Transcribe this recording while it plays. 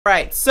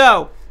Right,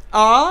 so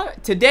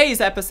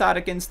today's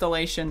episodic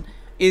installation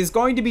is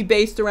going to be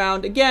based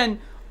around, again,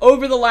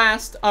 over the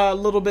last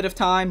little bit of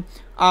time.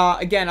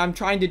 Again, I'm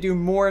trying to do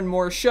more and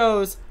more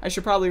shows. I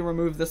should probably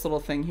remove this little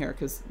thing here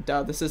because,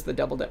 duh, this is the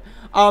double dip.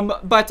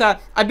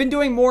 But I've been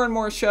doing more and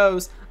more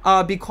shows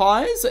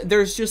because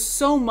there's just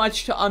so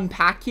much to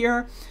unpack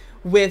here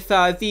with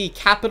the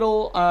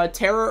Capitol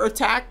terror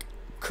attack,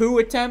 coup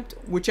attempt,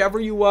 whichever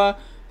you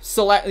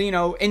select,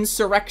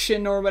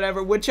 insurrection or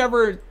whatever,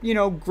 whichever,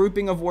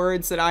 grouping of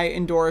words that I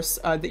endorse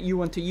that you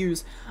want to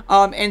use.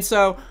 And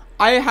so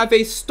I have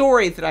a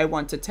story that I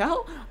want to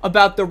tell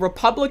about the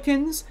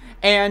Republicans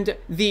and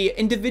the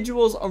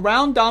individuals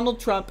around Donald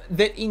Trump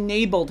that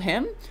enabled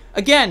him.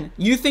 Again,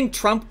 you think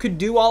Trump could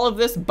do all of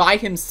this by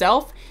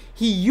himself?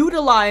 He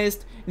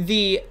utilized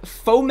the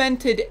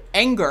fomented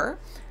anger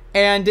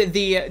and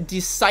the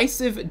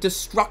decisive,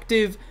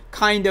 destructive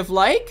kind of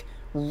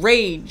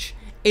rage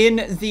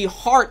in the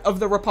heart of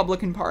the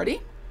Republican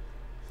Party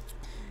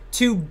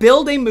to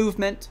build a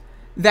movement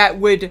that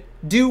would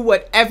do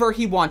whatever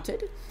he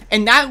wanted.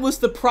 And that was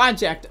the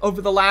project over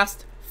the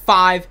last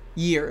 5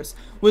 years,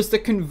 was to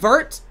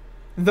convert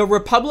the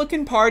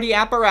Republican Party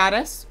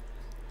apparatus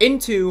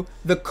into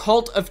the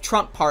cult of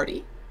Trump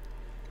party.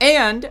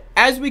 And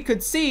as we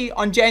could see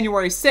on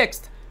January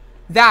 6th,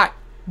 that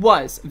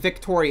was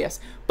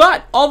victorious.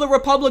 But all the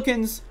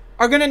Republicans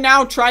are going to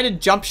now try to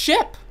jump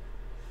ship.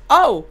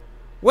 Oh,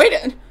 wait,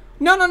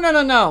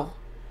 no.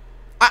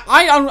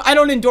 I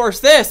don't endorse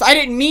this. I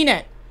didn't mean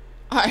it.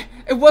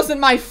 It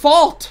wasn't my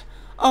fault.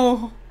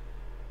 Oh.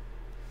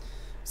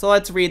 So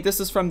let's read.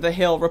 This is from The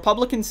Hill.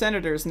 Republican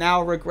senators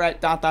now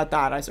regret ...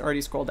 I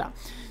already scrolled down.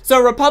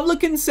 So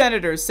Republican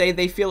senators say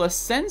they feel a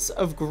sense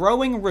of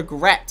growing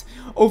regret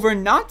over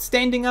not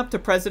standing up to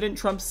President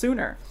Trump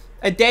sooner,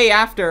 a day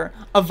after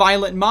a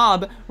violent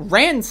mob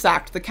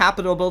ransacked the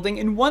Capitol building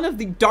in one of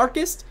the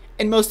darkest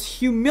and most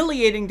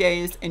humiliating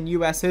days in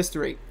U.S.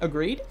 history.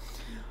 Agreed?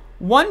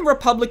 One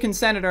Republican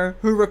senator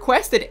who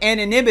requested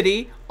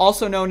anonymity,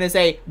 also known as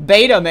a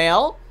beta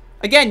male.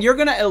 Again, you're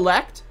going to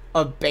elect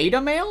a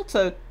beta male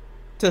to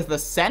the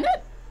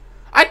Senate?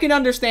 I can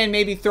understand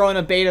maybe throwing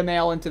a beta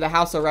male into the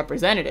House of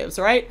Representatives,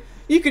 right?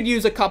 You could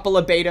use a couple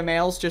of beta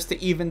males just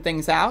to even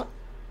things out.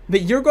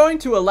 But you're going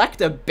to elect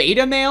a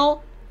beta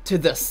male to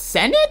the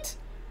Senate?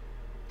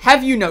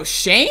 Have you no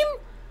shame?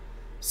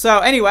 So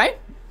anyway,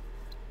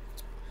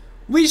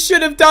 we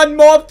should have done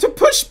more to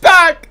push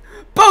back,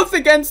 both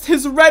against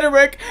his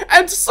rhetoric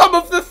and some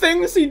of the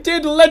things he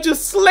did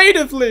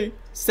legislatively,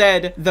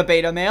 said the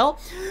beta male.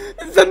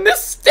 The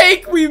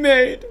mistake we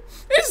made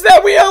is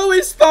that we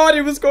always thought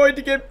it was going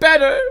to get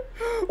better.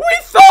 We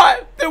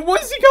thought that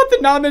once he got the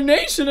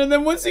nomination and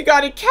then once he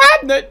got a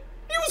cabinet,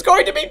 he was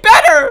going to be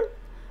better.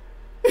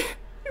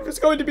 It was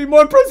going to be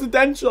more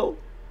presidential.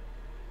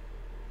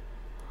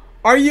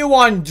 Are you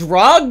on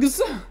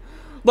drugs?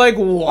 Like,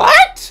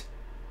 what?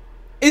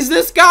 Is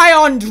this guy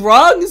on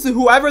drugs?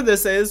 Whoever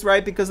this is,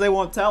 right? Because they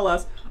won't tell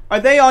us.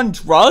 Are they on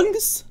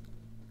drugs?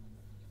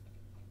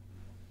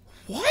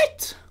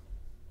 What?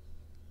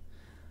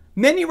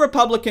 Many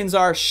Republicans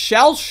are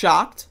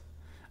shell-shocked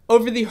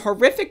over the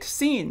horrific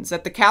scenes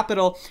at the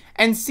Capitol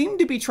and seem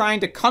to be trying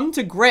to come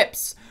to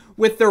grips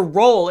with their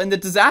role in the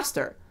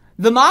disaster.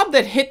 The mob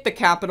that hit the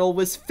Capitol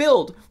was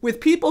filled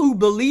with people who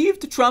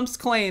believed Trump's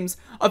claims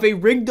of a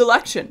rigged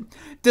election,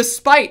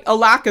 despite a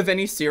lack of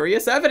any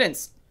serious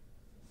evidence.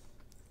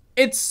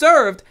 It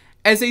served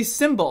as a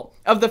symbol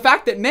of the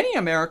fact that many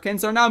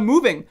Americans are now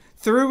moving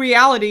through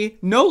reality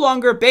no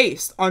longer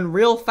based on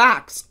real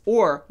facts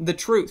or the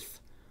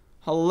truth.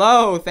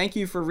 Hello, thank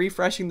you for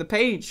refreshing the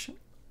page.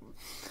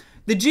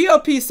 The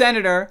GOP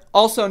senator,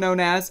 also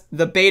known as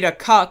the beta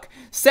cuck,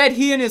 said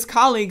he and his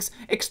colleagues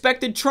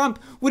expected Trump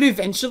would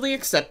eventually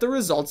accept the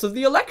results of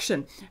the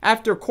election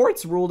after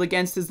courts ruled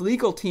against his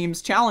legal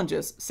team's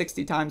challenges,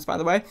 60 times by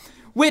the way,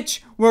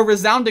 which were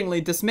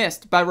resoundingly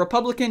dismissed by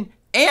Republican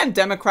and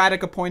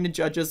Democratic appointed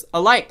judges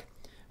alike.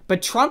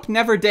 But Trump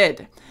never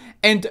did.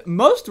 And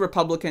most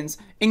Republicans,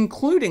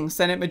 including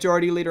Senate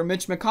Majority Leader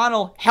Mitch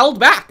McConnell, held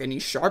back any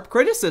sharp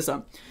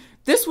criticism.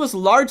 This was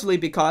largely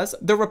because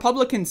the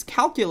Republicans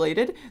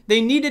calculated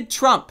they needed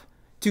Trump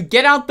to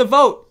get out the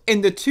vote in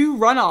the 2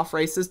 runoff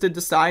races to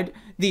decide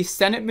the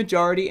Senate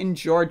majority in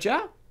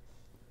Georgia.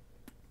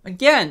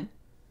 Again,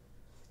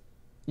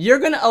 you're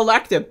going to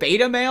elect a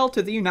beta male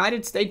to the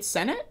United States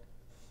Senate?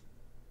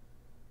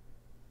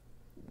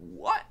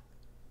 What?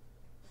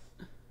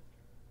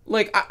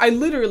 Like, I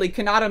literally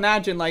cannot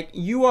imagine, like,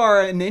 you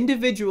are an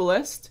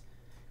individualist,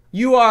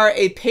 you are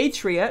a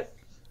patriot,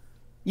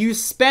 you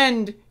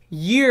spend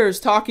years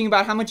talking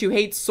about how much you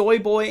hate soy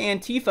boy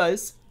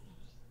Antifas,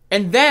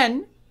 and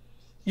then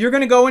you're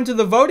going to go into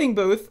the voting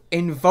booth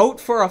and vote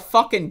for a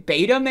fucking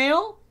beta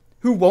male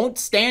who won't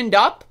stand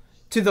up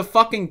to the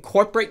fucking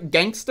corporate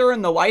gangster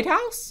in the White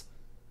House?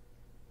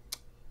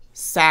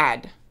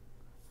 Sad.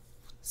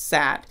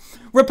 Sad.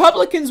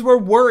 Republicans were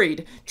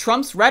worried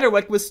Trump's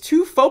rhetoric was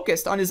too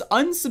focused on his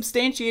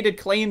unsubstantiated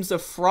claims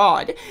of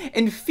fraud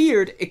and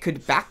feared it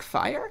could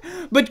backfire.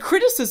 But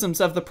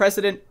criticisms of the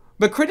president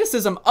But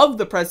criticism of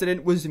the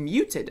president was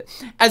muted,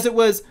 as it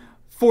was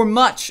for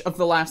much of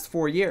the last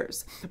 4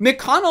 years.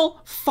 McConnell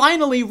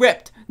finally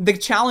ripped the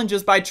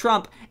challenges by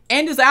Trump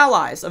and his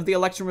allies of the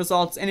election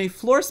results in a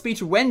floor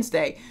speech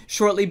Wednesday,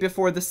 shortly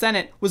before the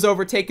Senate was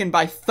overtaken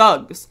by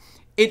thugs.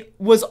 It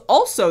was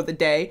also the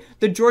day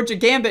the Georgia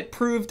Gambit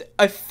proved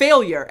a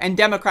failure and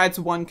Democrats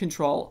won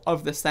control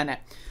of the Senate.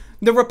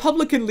 The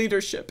Republican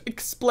leadership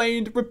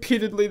explained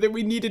repeatedly that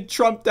we needed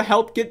Trump to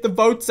help get the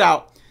votes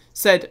out,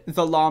 said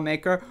the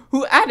lawmaker,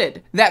 who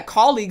added that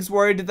colleagues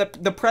worried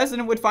that the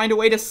president would find a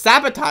way to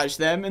sabotage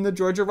them in the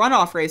Georgia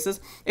runoff races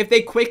if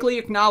they quickly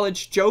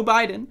acknowledged Joe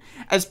Biden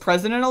as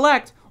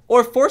president-elect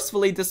or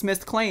forcefully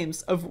dismissed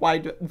claims of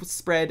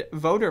widespread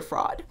voter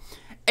fraud.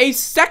 A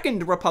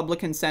second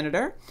Republican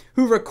senator,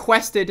 who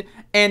requested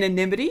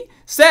anonymity,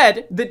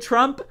 said that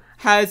Trump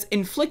has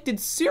inflicted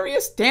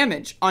serious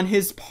damage on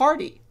his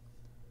party.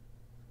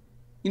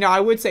 You know, I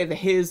would say the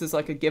his is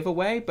like a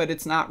giveaway, but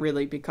it's not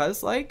really,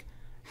 because, like,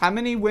 how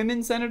many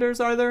women senators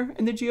are there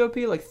in the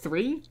GOP? Like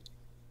 3?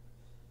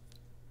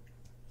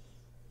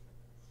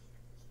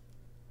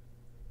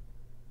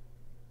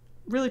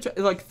 Really?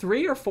 Like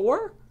 3 or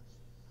 4?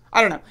 I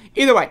don't know.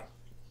 Either way.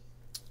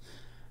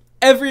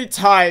 Every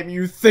time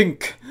you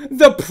think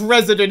the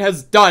president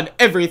has done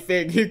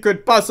everything he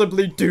could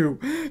possibly do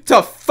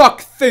to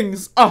fuck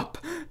things up,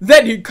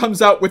 then he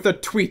comes out with a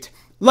tweet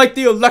like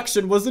the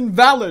election was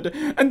invalid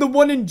and the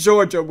one in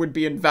Georgia would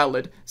be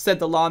invalid, said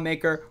the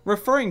lawmaker,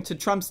 referring to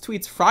Trump's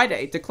tweets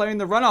Friday, declaring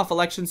the runoff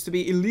elections to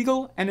be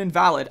illegal and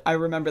invalid. I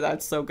remember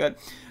that, so good.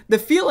 The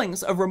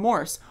feelings of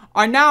remorse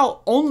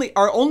are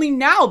only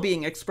now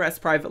being expressed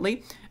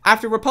privately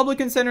after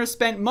Republican senators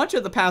spent much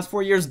of the past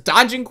 4 years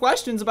dodging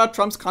questions about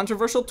Trump's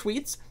controversial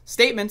tweets,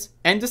 statements,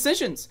 and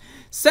decisions.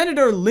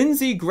 Senator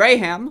Lindsey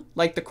Graham,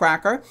 like the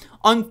cracker,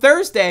 on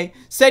Thursday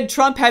said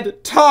Trump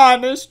had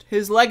tarnished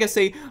his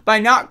legacy by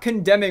not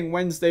condemning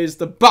Wednesday's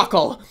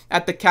debacle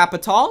at the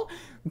Capitol.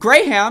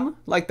 Graham,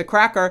 like the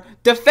cracker,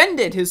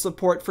 defended his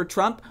support for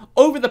Trump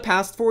over the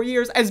past 4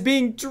 years as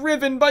being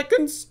driven by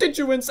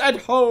constituents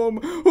at home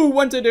who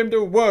wanted him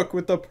to work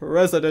with the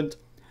president.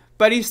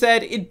 But he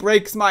said, "It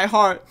breaks my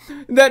heart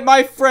that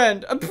my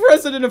friend, a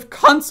president of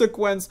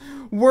consequence,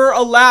 were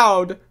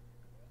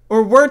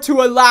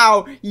to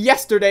allow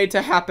yesterday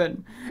to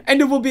happen,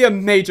 and it will be a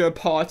major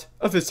part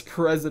of his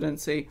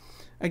presidency."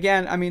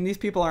 Again, I mean, these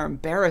people are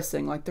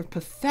embarrassing. Like, they're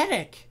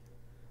pathetic.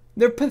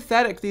 They're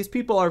pathetic. These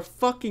people are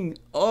fucking,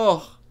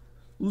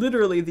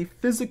 literally the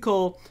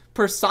physical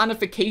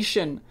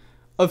personification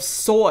of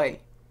soy.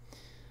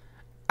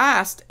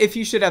 Asked if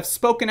he should have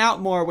spoken out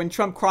more when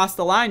Trump crossed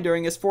the line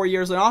during his 4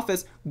 years in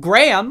office,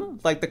 Graham,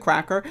 like the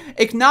cracker,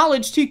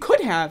 acknowledged he could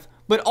have,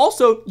 but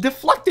also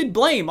deflected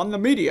blame on the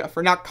media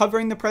for not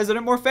covering the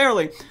president more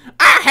fairly.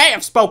 "I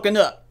have spoken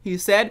up," he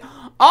said.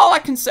 "All I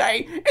can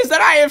say is that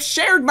I have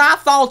shared my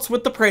thoughts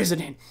with the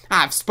president.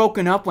 I've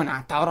spoken up when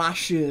I thought I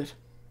should."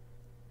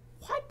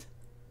 What?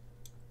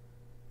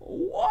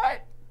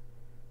 What?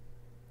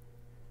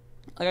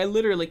 Like, I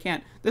literally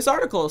can't. This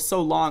article is so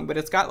long, but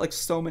it's got, like,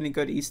 so many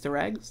good Easter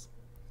eggs.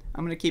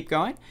 I'm going to keep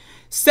going.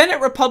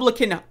 Senate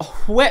Republican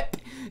whip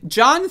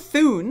John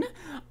Thune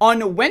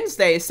on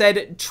Wednesday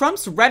said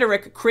Trump's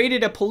rhetoric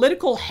created a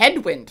political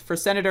headwind for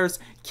Senators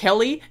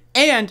Kelly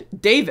and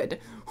David,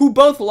 who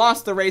both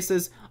lost the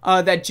races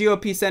that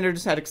GOP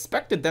senators had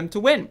expected them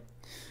to win.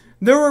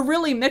 There were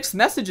really mixed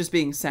messages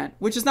being sent,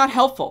 which is not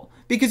helpful,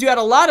 because you had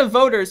a lot of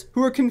voters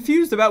who were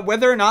confused about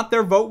whether or not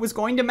their vote was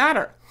going to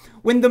matter.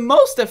 When the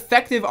most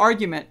effective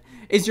argument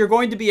is you're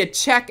going to be a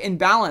check and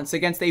balance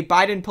against a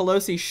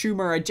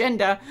Biden-Pelosi-Schumer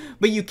agenda,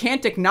 but you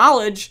can't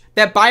acknowledge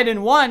that Biden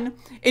won,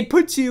 it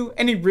puts you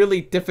in a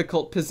really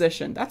difficult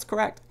position. That's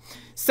correct.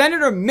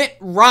 Senator Mitt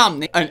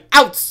Romney, an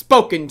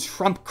outspoken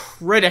Trump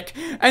critic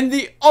and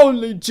the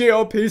only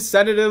GOP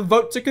senator to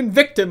vote to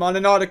convict him on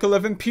an article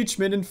of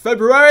impeachment in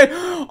February,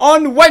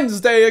 on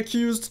Wednesday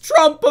accused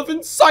Trump of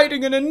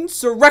inciting an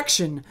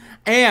insurrection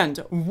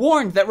and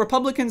warned that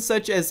Republicans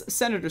such as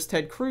Senators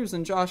Ted Cruz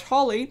and Josh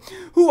Hawley,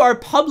 who are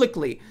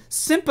publicly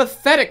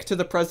sympathetic to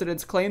the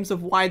president's claims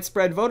of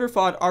widespread voter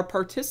fraud, are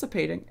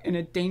participating in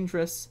a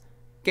dangerous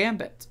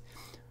gambit.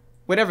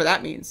 Whatever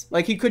that means.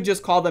 Like, he could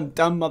just call them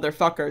dumb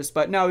motherfuckers,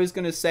 but no, he's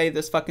gonna say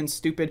this fucking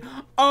stupid,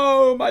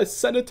 "Oh, my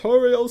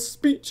senatorial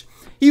speech."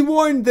 He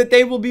warned that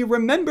they will be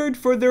remembered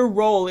for their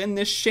role in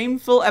this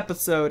shameful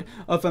episode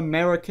of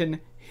American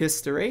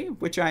history,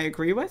 which I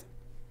agree with.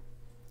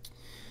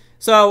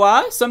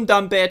 So, some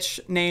dumb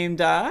bitch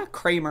named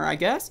Kramer, I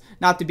guess,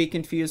 not to be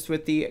confused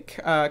with the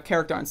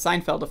character on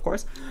Seinfeld, of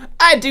course.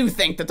 "I do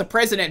think that the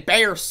president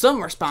bears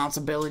some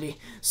responsibility.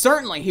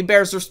 Certainly, he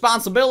bears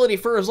responsibility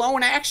for his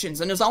own actions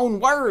and his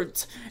own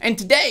words. And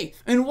today,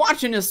 in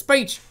watching his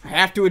speech, I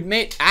have to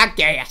admit, I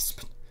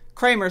gasped."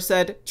 Kramer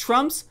said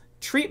Trump's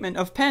treatment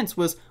of Pence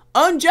was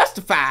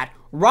unjustified,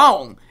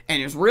 wrong,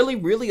 and is really,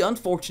 really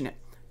unfortunate.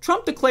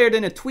 Trump declared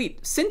in a tweet,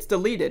 since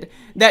deleted,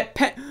 that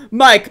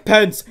Mike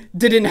Pence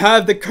didn't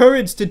have the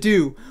courage to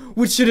do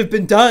what should have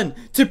been done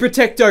to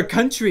protect our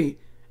country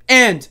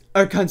and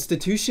our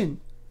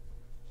Constitution.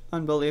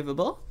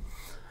 Unbelievable.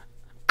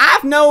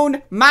 I've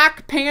known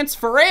Mike Pence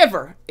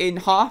forever,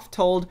 Inhofe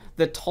told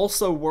the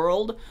Tulsa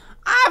World.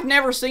 I've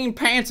never seen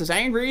Pence as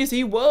angry as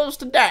he was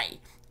today.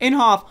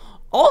 Inhofe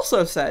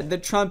also said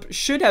that Trump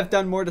should have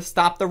done more to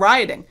stop the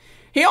rioting.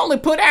 He only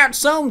put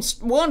out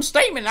one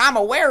statement I'm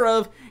aware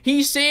of.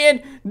 He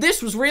said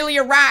this was really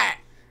a riot.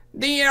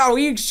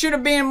 He should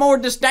have been more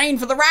disdain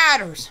for the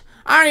rioters.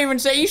 I don't even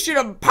say he should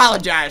have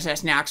apologized.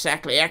 That's not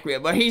exactly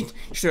accurate, but he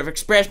should have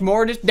expressed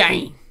more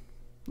disdain.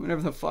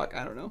 Whatever the fuck,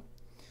 I don't know.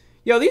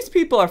 Yo, these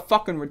people are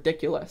fucking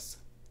ridiculous.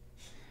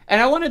 And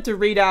I wanted to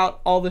read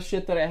out all the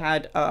shit that I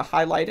had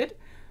highlighted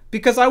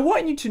because I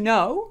want you to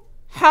know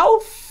how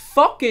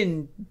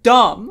fucking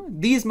dumb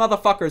these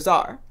motherfuckers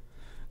are.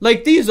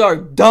 Like, these are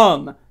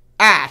dumb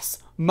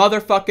ass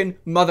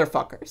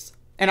motherfuckers.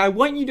 And I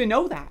want you to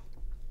know that.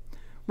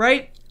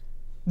 Right?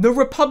 The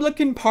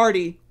Republican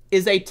Party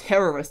is a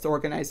terrorist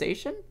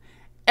organization.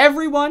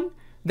 Everyone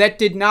that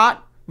did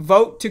not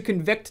vote to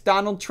convict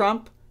Donald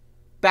Trump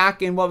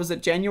back in,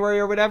 January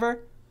or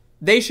whatever,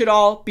 they should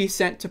all be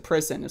sent to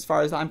prison as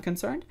far as I'm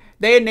concerned.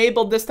 They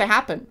enabled this to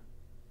happen.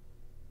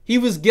 He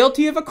was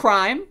guilty of a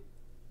crime.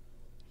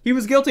 He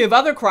was guilty of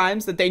other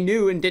crimes that they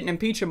knew and didn't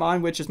impeach him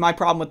on, which is my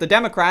problem with the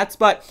Democrats,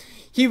 but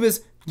he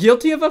was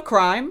guilty of a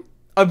crime,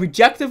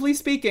 objectively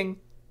speaking,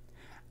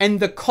 and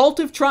the cult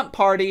of Trump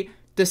party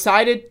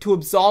decided to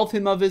absolve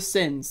him of his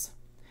sins.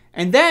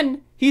 And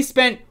then he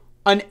spent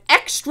an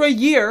extra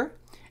year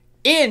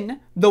in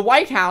the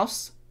White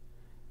House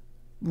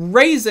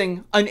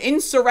raising an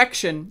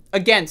insurrection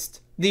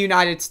against the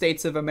United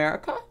States of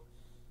America.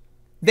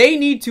 They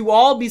need to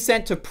all be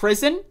sent to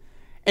prison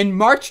and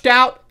marched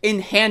out in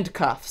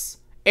handcuffs.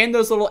 And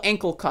those little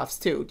ankle cuffs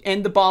too.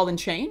 And the ball and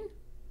chain.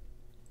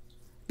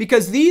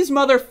 Because these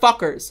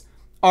motherfuckers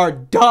are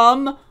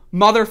dumb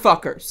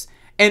motherfuckers.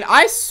 And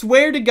I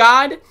swear to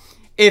God,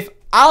 if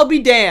I'll be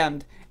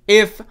damned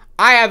if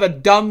I have a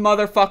dumb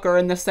motherfucker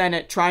in the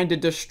Senate trying to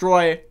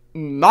destroy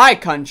my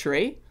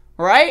country,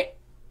 right?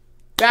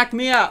 Back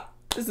me up.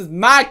 This is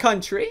my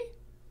country.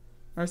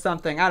 Or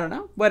something. I don't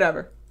know.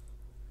 Whatever.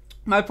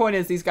 My point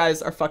is these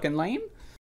guys are fucking lame.